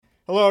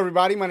Hello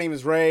everybody, my name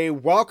is Ray.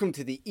 Welcome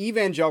to the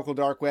Evangelical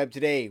Dark Web.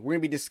 Today we're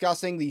going to be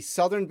discussing the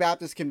Southern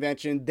Baptist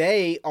Convention.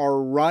 They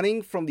are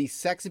running from the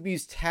Sex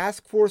Abuse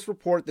Task Force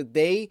report that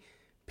they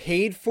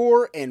paid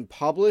for and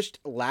published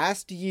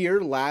last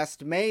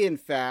May in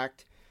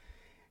fact.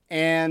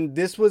 And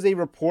this was a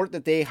report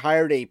that they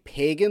hired a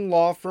pagan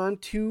law firm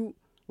to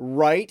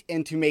write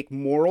and to make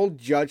moral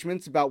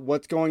judgments about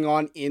what's going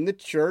on in the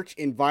church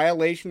in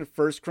violation of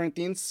 1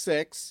 Corinthians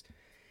 6.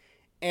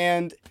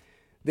 And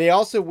they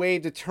also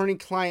waived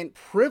attorney-client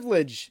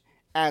privilege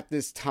at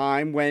this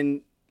time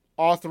when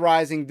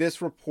authorizing this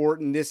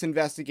report and this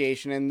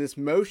investigation and this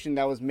motion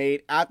that was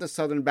made at the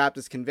Southern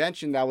Baptist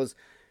Convention that was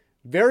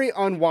very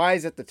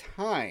unwise at the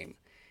time.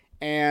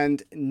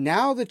 And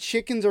now the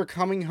chickens are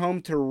coming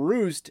home to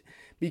roost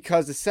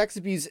because the Sex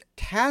Abuse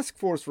Task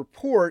Force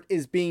report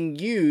is being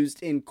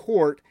used in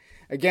court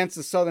against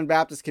the Southern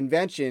Baptist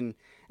Convention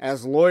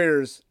as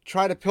lawyers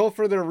try to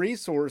pilfer their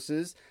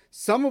resources,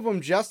 some of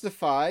them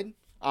justified,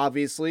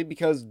 obviously,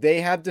 because they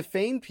have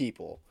defamed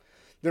people.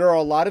 There are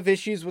a lot of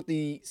issues with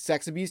the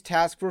Sex Abuse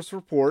Task Force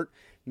report,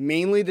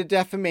 mainly the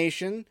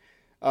defamation,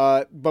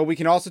 but we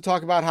can also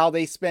talk about how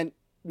they spent,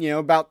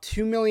 about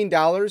 $2 million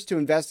to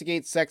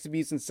investigate sex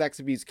abuse and sex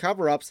abuse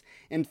cover-ups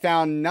and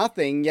found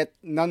nothing, yet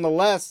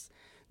nonetheless,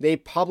 they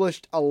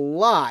published a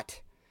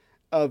lot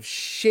of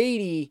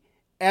shady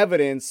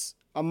evidence.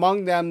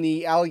 Among them,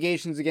 the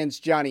allegations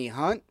against Johnny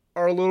Hunt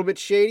are a little bit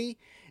shady,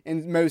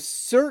 and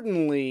most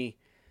certainly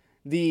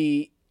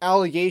the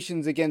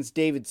allegations against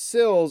David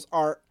Sills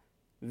are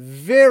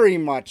very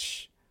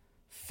much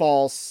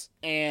false,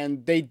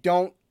 and they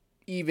don't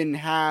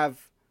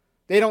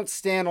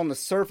stand on the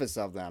surface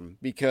of them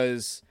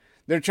because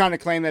they're trying to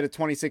claim that a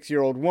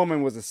 26-year-old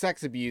woman was a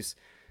sex abuse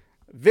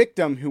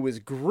victim who was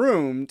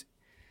groomed,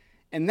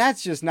 and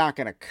that's just not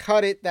going to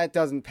cut it. That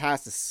doesn't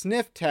pass the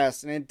sniff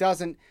test, and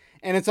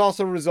it's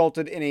also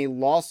resulted in a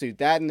lawsuit.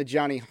 That and the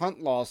Johnny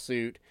Hunt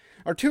lawsuit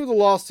are two of the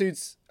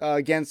lawsuits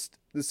against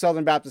the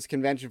Southern Baptist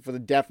Convention for the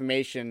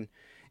defamation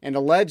and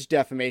alleged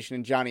defamation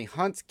in Johnny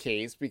Hunt's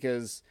case,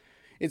 because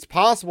it's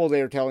possible they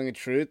are telling the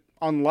truth.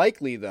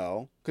 Unlikely,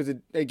 though, because,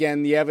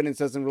 again, the evidence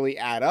doesn't really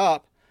add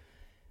up.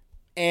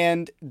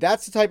 And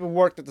that's the type of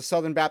work that the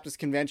Southern Baptist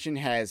Convention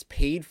has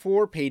paid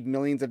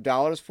millions of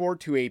dollars for,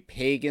 to a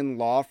pagan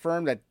law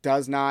firm that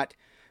does not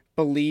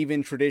believe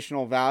in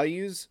traditional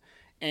values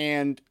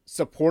and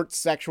supports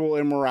sexual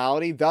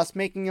immorality, thus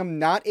making them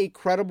not a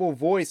credible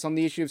voice on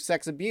the issue of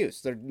sex abuse.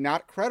 They're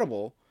not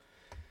credible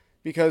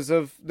because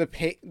of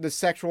the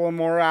sexual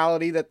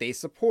immorality that they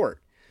support.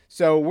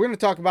 So we're going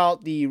to talk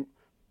about the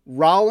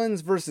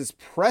Rollins versus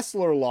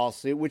Pressler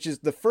lawsuit, which is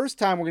the first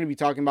time we're going to be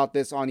talking about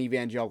this on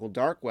Evangelical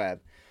Dark Web,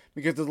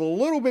 because it's a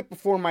little bit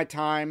before my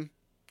time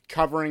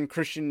covering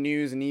Christian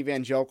news and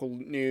evangelical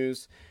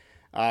news.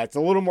 It's a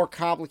little more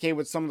complicated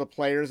with some of the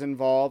players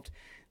involved.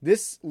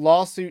 This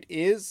lawsuit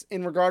is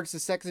in regards to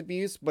sex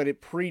abuse, but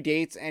it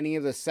predates any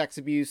of the sex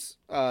abuse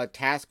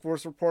task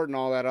force report and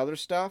all that other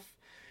stuff.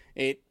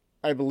 It,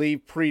 I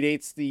believe,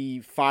 predates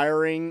the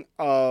firing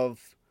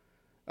of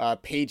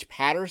Paige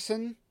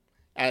Patterson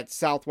at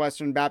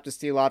Southwestern Baptist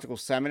Theological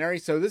Seminary.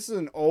 So this is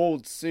an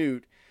old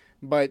suit,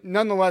 but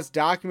nonetheless,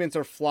 documents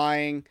are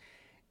flying,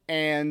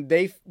 and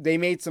they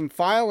made some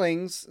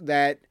filings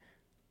that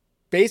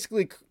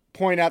basically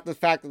point out the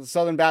fact that the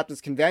Southern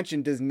Baptist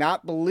Convention does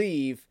not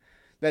believe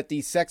that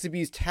the Sex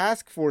Abuse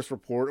Task Force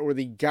report or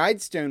the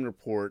Guidestone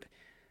report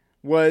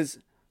was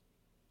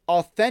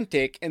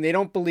authentic, and they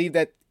don't believe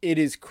that it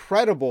is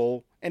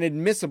credible and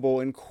admissible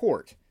in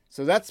court.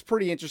 So that's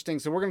pretty interesting.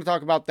 So we're going to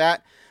talk about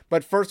that.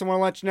 But first, I want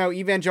to let you know,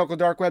 Evangelical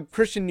Dark Web,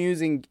 Christian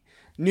news and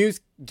news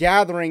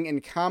gathering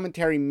and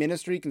commentary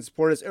ministry. You can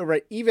support us over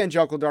at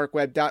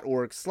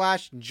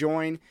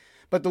evangelicaldarkweb.org/join.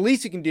 But the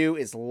least you can do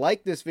is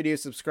like this video,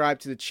 subscribe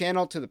to the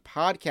channel, to the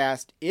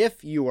podcast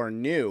if you are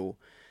new.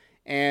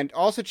 And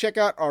also check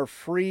out our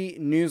free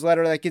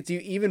newsletter that gets you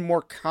even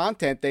more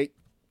content that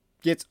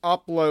gets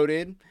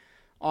uploaded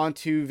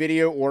onto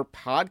video or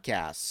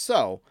podcast.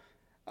 So,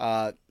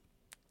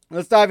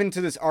 let's dive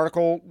into this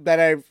article that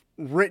I've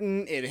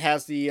written. It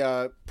has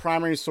the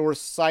primary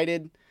source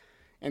cited,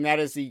 and that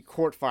is the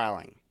court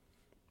filing.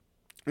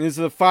 And this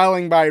is a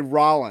filing by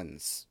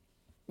Rollins,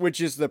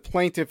 which is the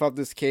plaintiff of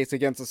this case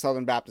against the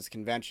Southern Baptist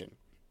Convention.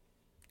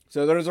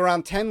 So there's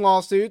around 10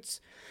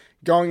 lawsuits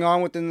going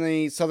on within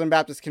the Southern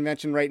Baptist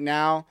Convention right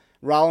now.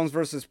 Rollins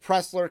versus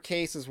Pressler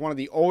case is one of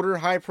the older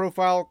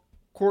high-profile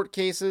court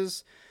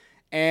cases,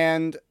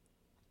 and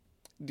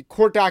the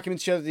court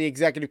documents show that the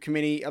executive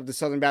committee of the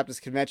Southern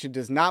Baptist Convention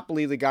does not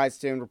believe the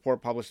Guidestone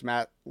report published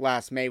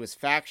last May was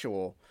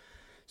factual.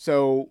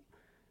 So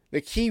the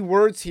key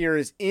words here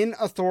is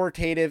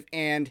inauthoritative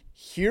and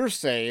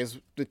hearsay is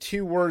the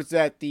two words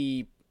that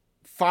the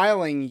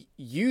filing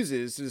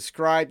uses to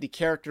describe the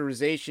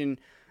characterization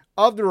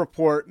of the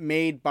report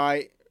made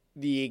by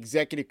the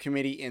executive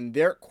committee in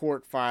their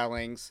court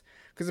filings,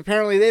 because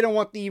apparently they don't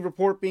want the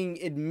report being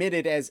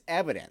admitted as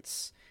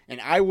evidence.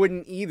 And I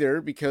wouldn't either,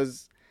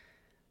 because,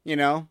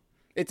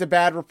 it's a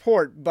bad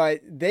report,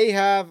 but they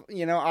have,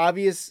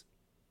 obvious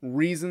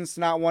reasons to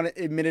not want it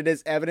admitted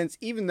as evidence,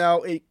 even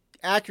though it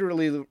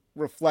accurately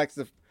reflects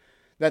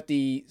that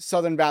the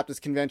Southern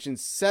Baptist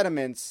Convention's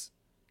sentiments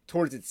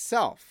towards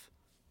itself.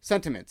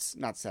 Sentiments,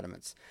 not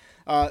sediments.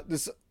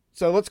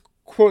 So let's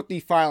quote the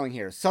filing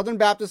here. Southern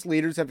Baptist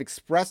leaders have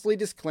expressly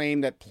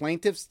disclaimed that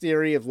plaintiff's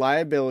theory of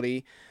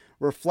liability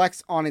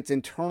reflects on its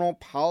internal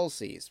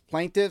policies.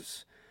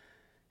 Plaintiffs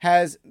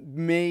has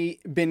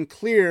been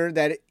clear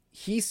that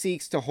he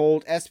seeks to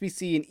hold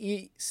SBC and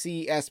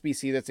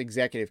ECSBC, that's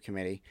Executive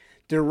Committee,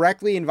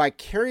 directly and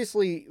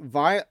vicariously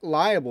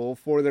liable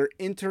for their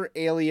inter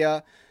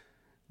alia,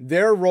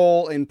 their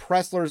role in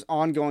Pressler's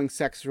ongoing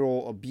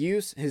sexual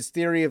abuse. His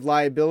theory of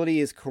liability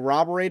is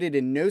corroborated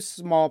in no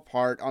small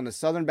part on the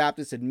Southern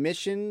Baptist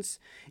admissions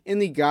in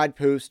the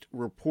Guidepost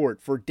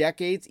report. For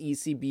decades,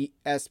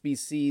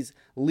 ECSBC's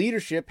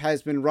leadership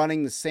has been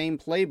running the same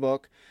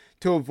playbook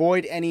to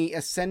avoid any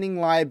ascending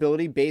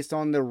liability based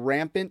on the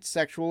rampant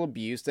sexual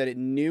abuse that it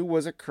knew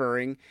was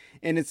occurring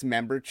in its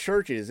member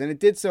churches, and it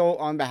did so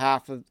on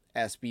behalf of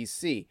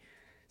SBC.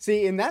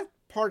 See, and that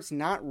part's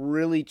not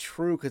really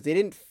true because they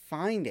didn't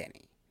find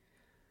any.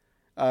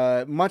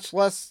 Much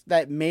less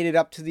that made it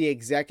up to the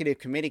Executive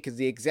Committee, because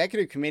the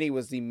Executive Committee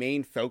was the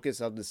main focus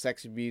of the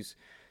Sex Abuse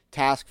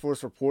Task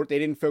Force report. They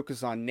didn't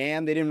focus on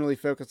NAM. They didn't really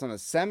focus on the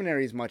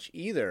seminaries much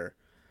either.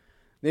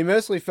 They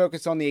mostly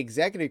focused on the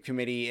Executive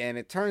Committee, and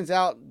it turns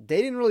out they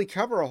didn't really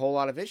cover a whole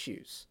lot of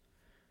issues.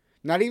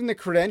 Not even the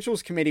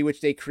Credentials Committee, which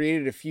they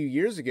created a few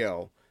years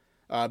ago,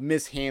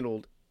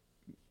 mishandled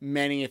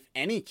many, if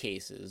any,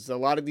 cases. A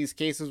lot of these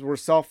cases were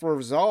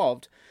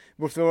self-resolved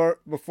before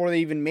they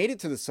even made it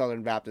to the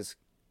Southern Baptist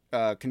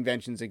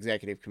Convention's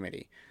Executive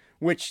Committee,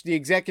 which the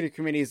Executive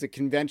Committee is the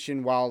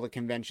convention while the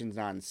convention's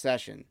not in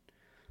session.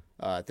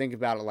 Think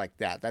about it like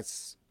that.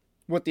 That's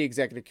what the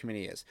Executive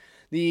Committee is.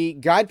 The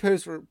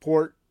Guidepost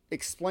report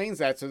explains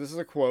that. So this is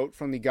a quote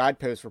from the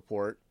Guidepost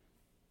report.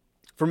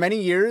 For many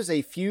years,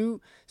 a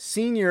few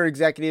senior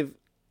Executive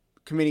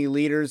Committee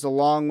leaders,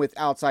 along with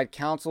outside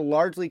counsel,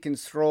 largely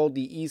controlled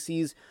the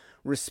EC's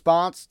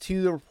response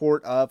to the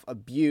report of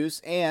abuse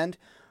and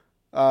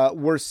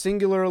were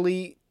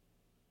singularly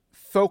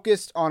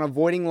focused on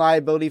avoiding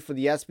liability for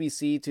the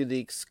SBC to the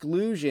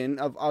exclusion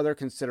of other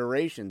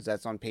considerations.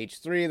 That's on page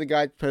 3 of the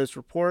Guidepost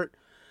report.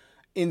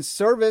 In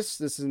service,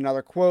 this is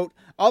another quote,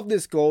 of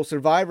this goal,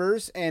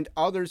 survivors and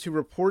others who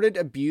reported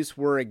abuse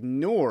were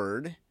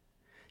ignored,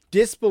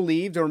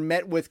 disbelieved, or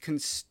met with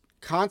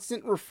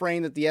constant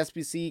refrain that the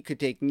SBC could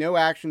take no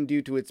action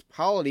due to its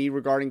polity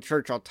regarding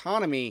church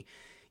autonomy,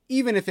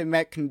 even if it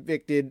meant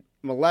convicted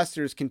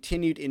molesters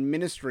continued in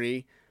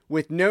ministry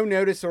with no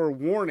notice or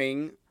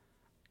warning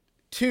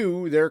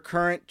to their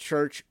current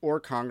church or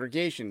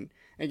congregation.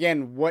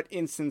 Again, what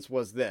instance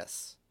was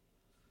this?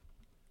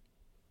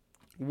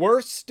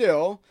 Worse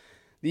still,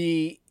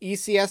 the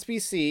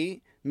ECSBC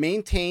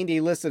maintained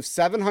a list of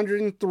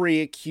 703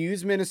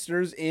 accused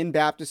ministers in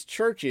Baptist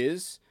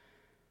churches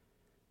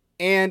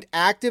and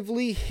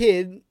actively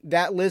hid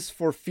that list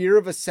for fear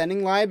of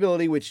ascending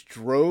liability, which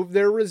drove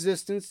their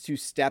resistance to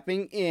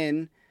stepping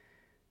in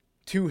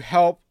to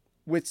help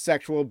with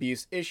sexual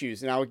abuse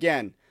issues. Now,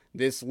 again,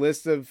 this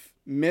list of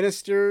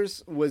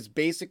ministers was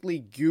basically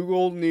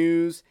Google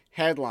News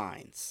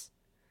headlines.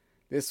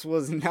 This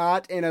was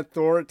not an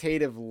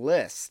authoritative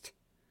list.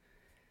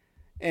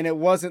 And it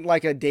wasn't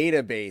like a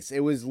database.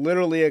 It was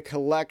literally a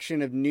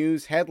collection of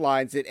news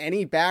headlines that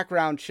any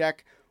background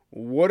check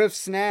would have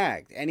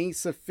snagged. Any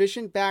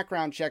sufficient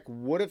background check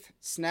would have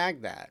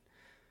snagged that.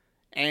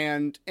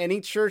 And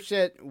any church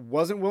that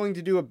wasn't willing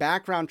to do a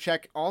background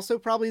check also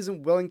probably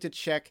isn't willing to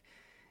check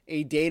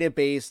a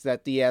database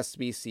that the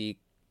SBC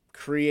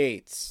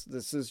creates.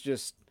 This is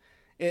just,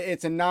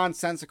 it's a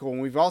nonsensical. And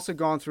we've also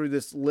gone through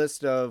this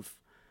list of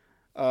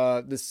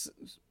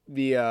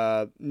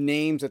the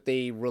names that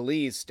they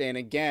released, and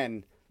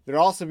again, they're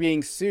also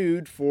being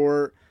sued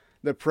for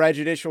the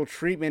prejudicial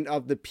treatment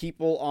of the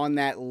people on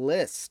that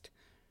list.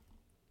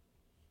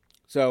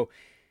 So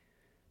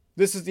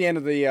this is the end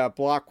of the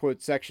block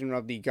quote section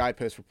of the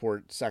Guidepost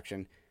report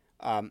section.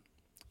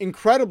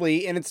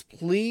 Incredibly, in its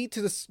plea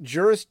to the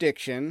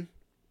jurisdiction,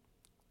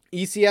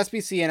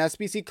 ECSBC and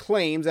SBC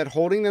claims that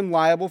holding them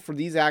liable for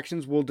these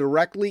actions will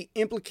directly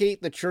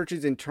implicate the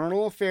church's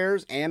internal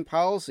affairs and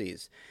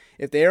policies.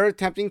 If they are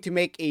attempting to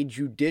make a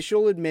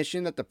judicial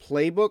admission that the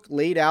playbook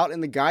laid out in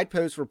the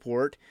Guidepost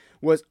report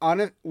was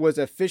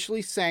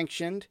officially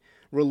sanctioned,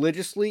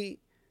 religiously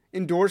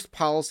endorsed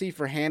policy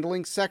for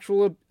handling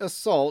sexual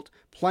assault,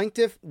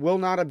 plaintiff will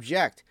not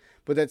object,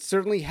 but that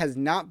certainly has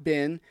not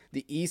been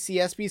the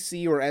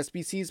ECSBC or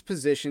SBC's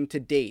position to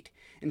date.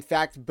 In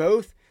fact,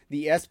 both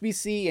the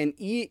SBC and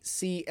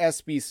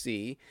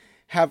ECSBC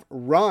have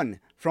run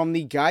from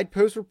the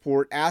Guidepost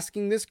report,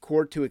 asking this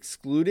court to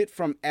exclude it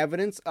from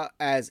evidence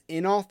as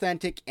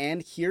inauthentic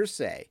and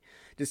hearsay,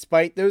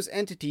 despite those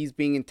entities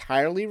being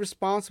entirely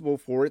responsible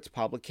for its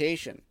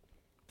publication.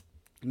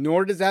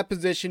 Nor does that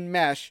position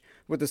mesh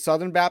with the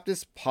Southern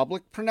Baptist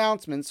public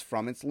pronouncements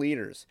from its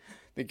leaders.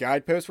 The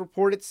Guidepost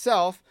report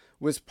itself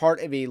was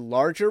part of a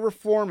larger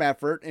reform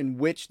effort in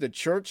which the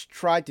church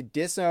tried to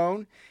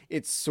disown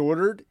its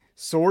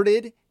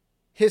sordid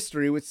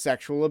history with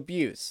sexual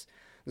abuse.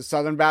 The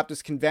Southern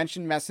Baptist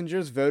Convention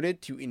messengers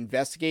voted to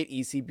investigate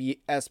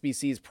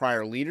SBC's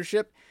prior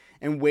leadership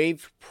and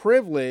waived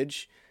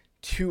privilege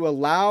to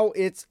allow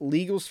its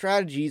legal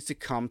strategies to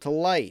come to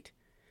light.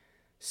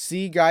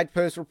 See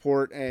Guidepost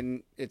report,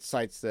 and it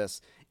cites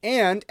this.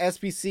 And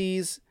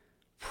SBC's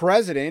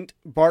president,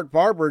 Bart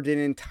Barber, did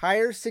an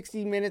entire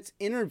 60 minutes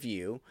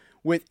interview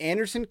with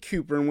Anderson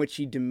Cooper in which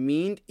he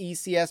demeaned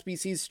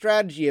ECSBC's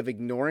strategy of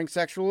ignoring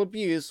sexual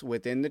abuse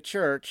within the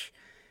church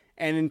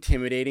and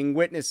intimidating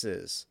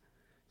witnesses.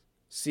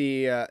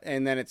 See,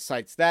 and then it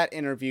cites that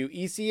interview.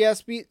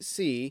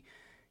 ECSBC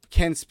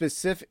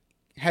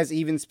has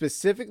even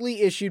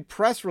specifically issued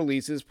press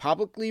releases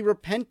publicly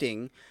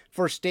repenting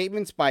for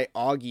statements by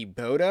Augie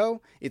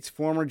Bodo, its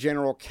former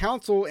general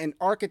counsel and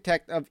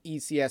architect of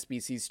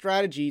ECSBC's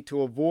strategy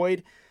to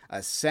avoid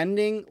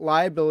ascending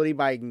liability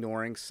by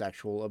ignoring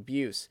sexual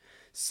abuse.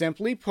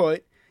 Simply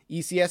put,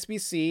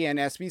 ECSBC and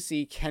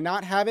SBC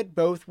cannot have it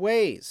both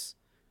ways.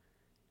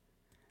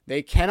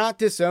 They cannot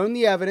disown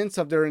the evidence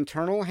of their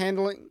internal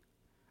handling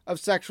of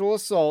sexual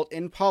assault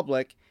in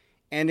public,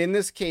 and in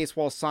this case,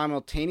 while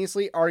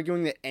simultaneously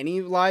arguing that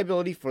any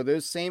liability for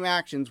those same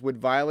actions would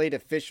violate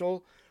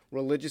official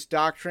religious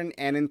doctrine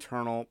and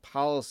internal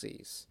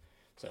policies.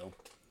 So,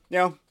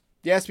 the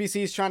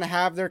SBC is trying to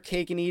have their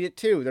cake and eat it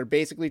too. They're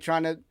basically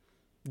trying to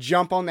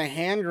jump on the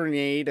hand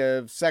grenade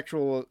of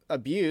sexual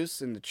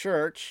abuse in the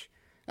church.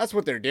 That's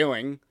what they're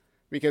doing.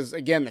 Because,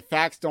 again, the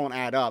facts don't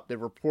add up. The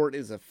report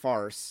is a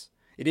farce.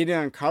 It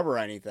didn't uncover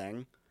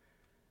anything.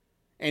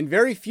 And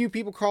very few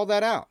people called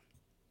that out.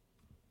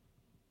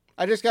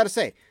 I just got to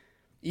say,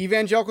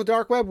 Evangelical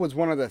Dark Web was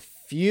one of the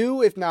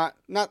few, if not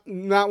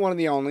one of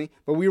the only,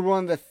 but we were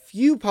one of the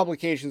few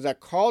publications that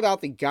called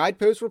out the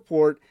Guidepost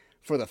report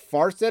for the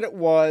farce that it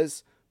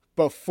was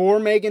before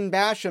Megan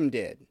Basham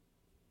did.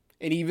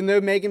 And even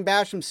though Megan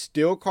Basham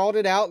still called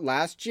it out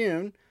last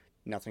June,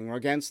 nothing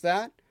against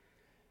that,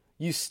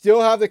 you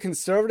still have the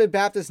Conservative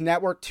Baptist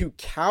Network too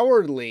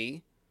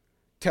cowardly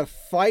to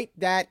fight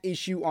that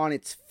issue on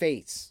its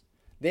face.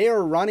 They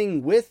are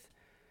running with,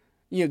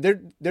 they're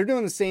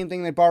doing the same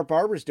thing that Bart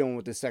Barber's doing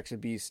with the Sex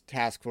Abuse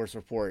Task Force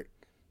report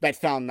that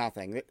found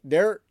nothing.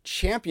 They're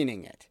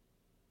championing it.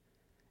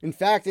 In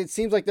fact, it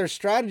seems like their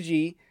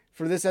strategy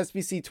for this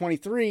SBC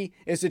 23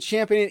 is to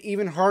champion it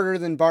even harder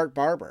than Bart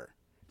Barber.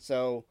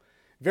 So,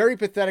 very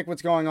pathetic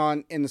what's going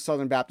on in the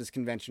Southern Baptist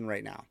Convention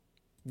right now.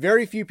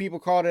 Very few people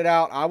called it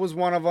out. I was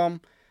one of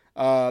them.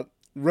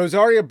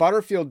 Rosaria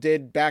Butterfield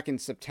did back in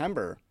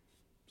September,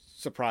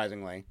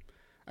 surprisingly,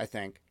 I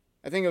think.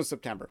 I think it was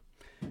September.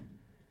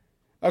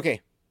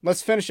 Okay,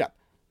 let's finish up.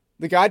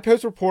 The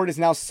Guidepost report is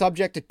now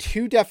subject to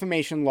 2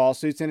 defamation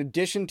lawsuits in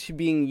addition to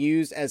being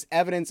used as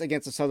evidence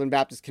against the Southern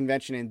Baptist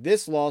Convention in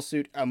this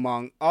lawsuit,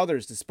 among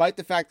others, despite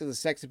the fact that the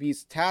Sex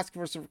Abuse Task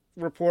Force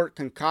report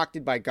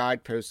concocted by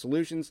Guidepost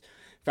Solutions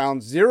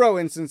found 0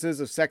 instances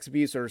of sex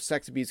abuse or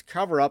sex abuse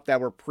cover-up that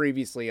were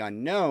previously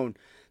unknown.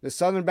 The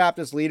Southern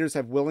Baptist leaders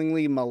have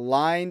willingly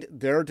maligned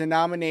their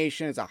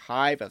denomination as a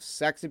hive of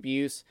sex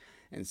abuse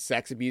and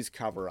sex abuse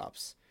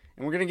cover-ups.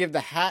 And we're going to give the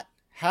hat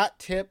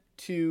tip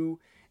to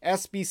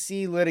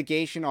SBC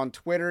Litigation on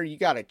Twitter. You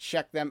got to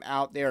check them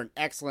out. They're an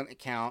excellent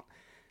account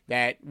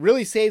that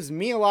really saves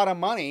me a lot of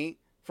money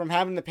from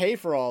having to pay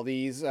for all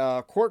these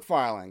court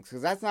filings,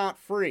 because that's not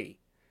free.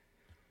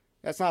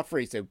 That's not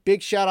free. So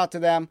big shout out to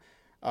them.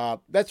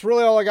 That's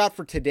really all I got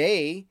for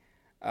today.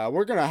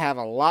 We're going to have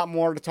a lot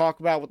more to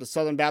talk about with the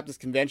Southern Baptist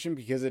Convention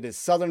because it is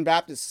Southern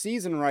Baptist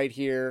season right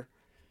here.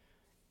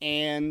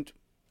 And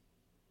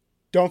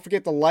don't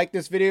forget to like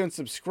this video and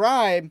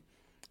subscribe.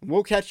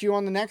 We'll catch you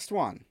on the next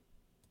one.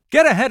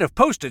 Get ahead of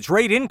postage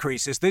rate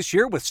increases this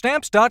year with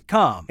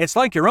Stamps.com. It's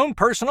like your own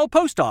personal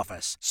post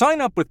office.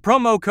 Sign up with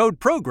promo code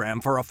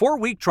PROGRAM for a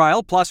 4-week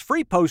trial plus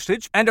free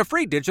postage and a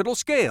free digital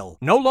scale.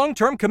 No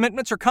long-term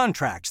commitments or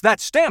contracts.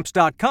 That's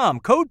Stamps.com,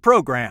 code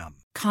PROGRAM.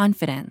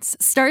 Confidence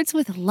starts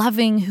with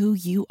loving who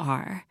you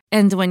are.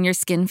 And when your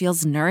skin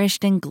feels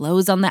nourished and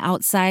glows on the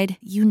outside,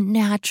 you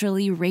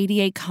naturally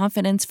radiate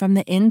confidence from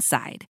the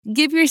inside.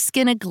 Give your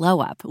skin a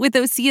glow-up with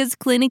Osea's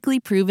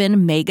clinically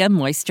proven Mega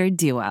Moisture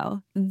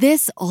Duo.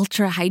 This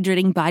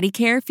ultra-hydrating body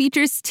care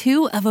features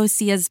 2 of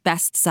Osea's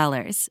best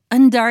sellers,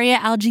 Undaria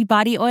Algae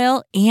Body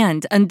Oil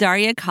and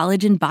Undaria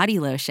Collagen Body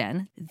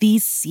Lotion.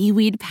 These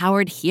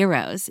seaweed-powered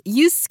heroes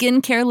use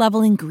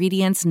skincare-level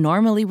ingredients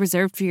normally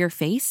reserved for your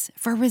face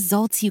for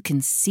results you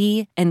can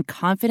see and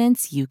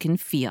confidence you can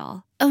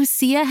feel.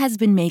 Osea has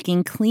been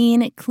making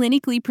clean,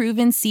 clinically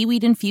proven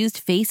seaweed-infused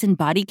face and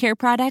body care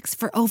products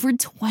for over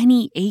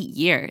 28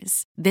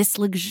 years. This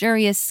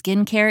luxurious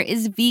skincare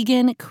is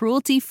vegan,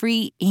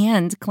 cruelty-free,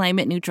 and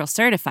climate-neutral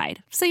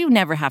certified, so you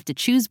never have to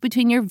choose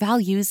between your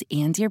values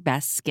and your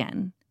best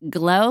skin.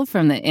 Glow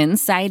from the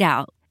inside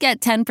out. Get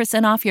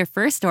 10% off your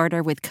first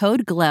order with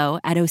code GLOW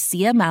at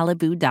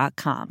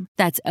OseaMalibu.com.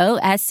 That's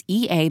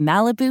OSEA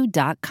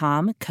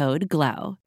Malibu.com, code GLOW.